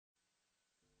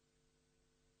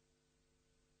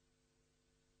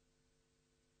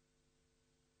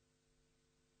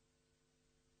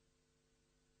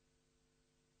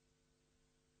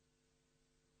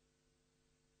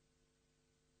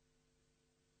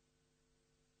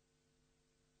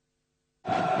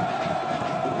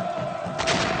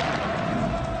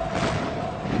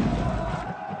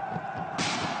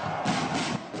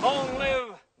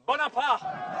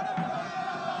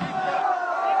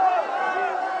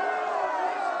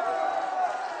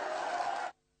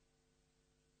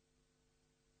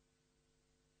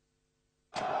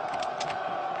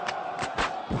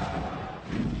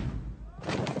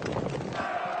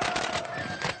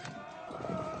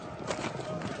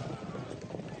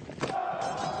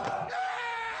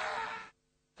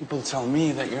People tell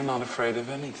me that you're not afraid of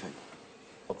anything.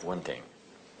 Of one thing,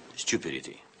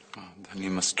 stupidity. Oh, then you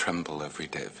must tremble every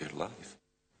day of your life.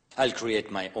 I'll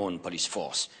create my own police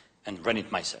force and run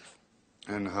it myself.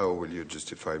 And how will you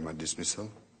justify my dismissal?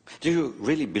 Do you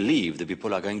really believe the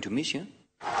people are going to miss you?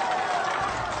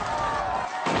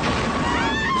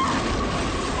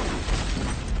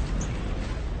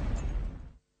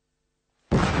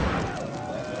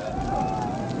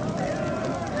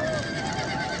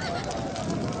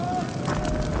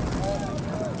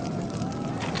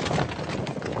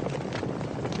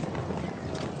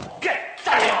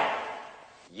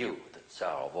 You, the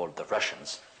Tsar of all the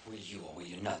Russians, will you or will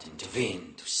you not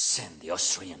intervene to send the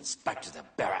Austrians back to their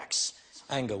barracks?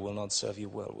 Anger will not serve you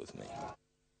well with me.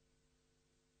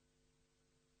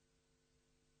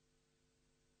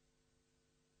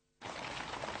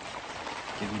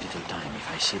 Give me little time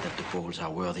if I see that the Poles are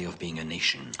worthy of being a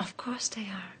nation. Of course they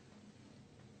are.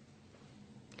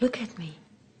 Look at me.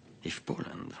 If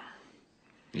Poland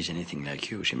is anything like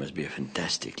you, she must be a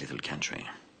fantastic little country.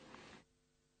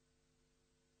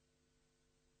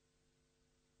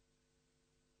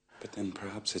 But then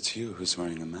perhaps it's you who's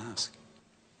wearing a mask.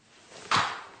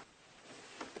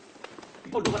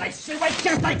 People do what I say. Why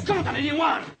can't I count on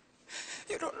anyone?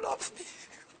 You don't love me.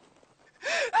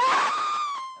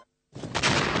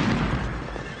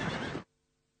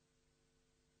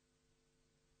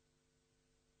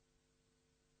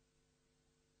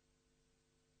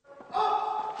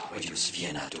 Reduce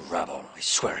Vienna to rubble, I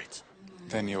swear it.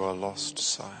 Then you are lost,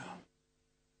 sire.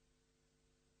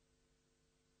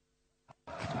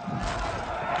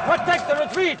 Protect the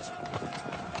retreat!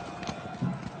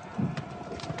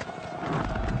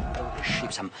 Oh, the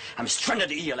ships, I'm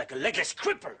stranded here like a legless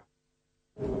cripple.